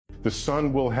The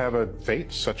sun will have a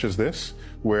fate such as this,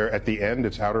 where at the end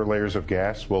its outer layers of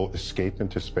gas will escape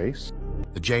into space.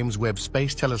 The James Webb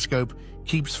Space Telescope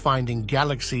keeps finding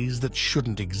galaxies that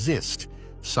shouldn't exist,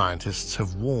 scientists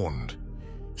have warned.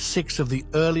 6 of the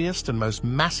earliest and most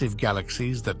massive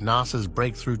galaxies that NASA's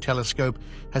Breakthrough Telescope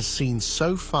has seen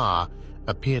so far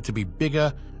appear to be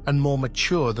bigger and more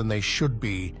mature than they should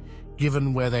be,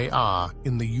 given where they are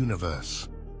in the universe.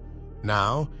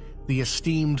 Now, the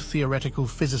esteemed theoretical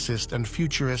physicist and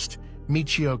futurist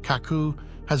Michio Kaku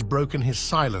has broken his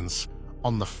silence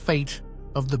on the fate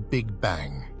of the Big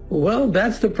Bang. Well,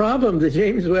 that's the problem. The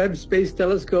James Webb Space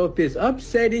Telescope is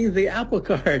upsetting the apple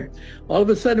cart. All of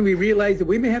a sudden, we realize that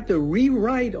we may have to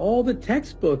rewrite all the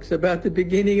textbooks about the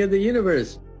beginning of the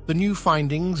universe. The new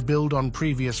findings build on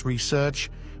previous research,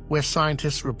 where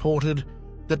scientists reported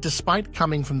that despite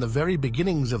coming from the very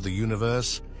beginnings of the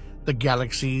universe, the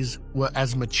galaxies were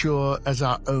as mature as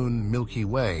our own Milky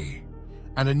Way.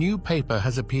 And a new paper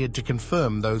has appeared to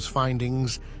confirm those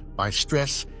findings by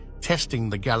testing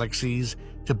the galaxies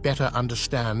to better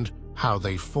understand how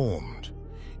they formed.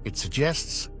 It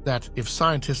suggests that if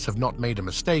scientists have not made a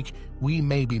mistake, we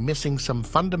may be missing some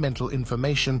fundamental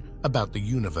information about the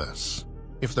universe.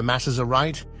 If the masses are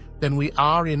right, then we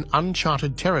are in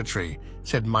uncharted territory,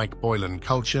 said Mike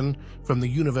Boylan-Culkin from the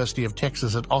University of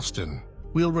Texas at Austin.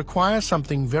 We'll require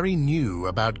something very new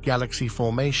about galaxy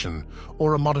formation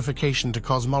or a modification to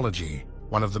cosmology.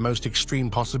 One of the most extreme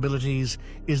possibilities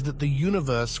is that the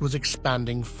universe was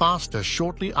expanding faster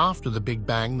shortly after the Big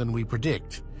Bang than we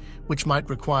predict, which might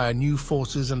require new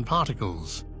forces and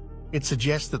particles. It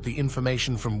suggests that the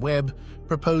information from Webb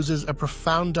proposes a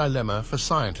profound dilemma for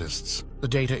scientists. The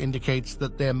data indicates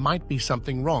that there might be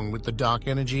something wrong with the dark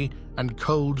energy and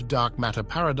cold dark matter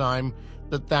paradigm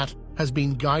that has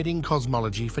been guiding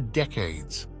cosmology for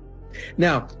decades.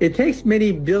 Now, it takes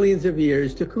many billions of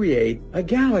years to create a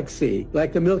galaxy,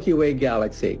 like the Milky Way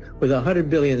galaxy, with 100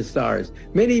 billion stars,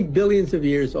 many billions of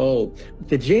years old.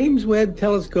 The James Webb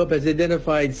Telescope has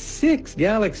identified 6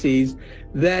 galaxies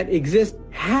that exist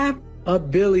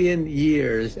 500 million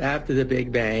years after the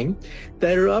Big Bang,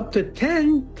 that are up to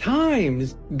 10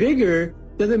 times bigger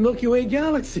than the Milky Way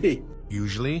galaxy.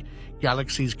 Usually,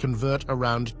 galaxies convert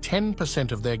around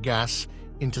 10% of their gas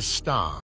into stars.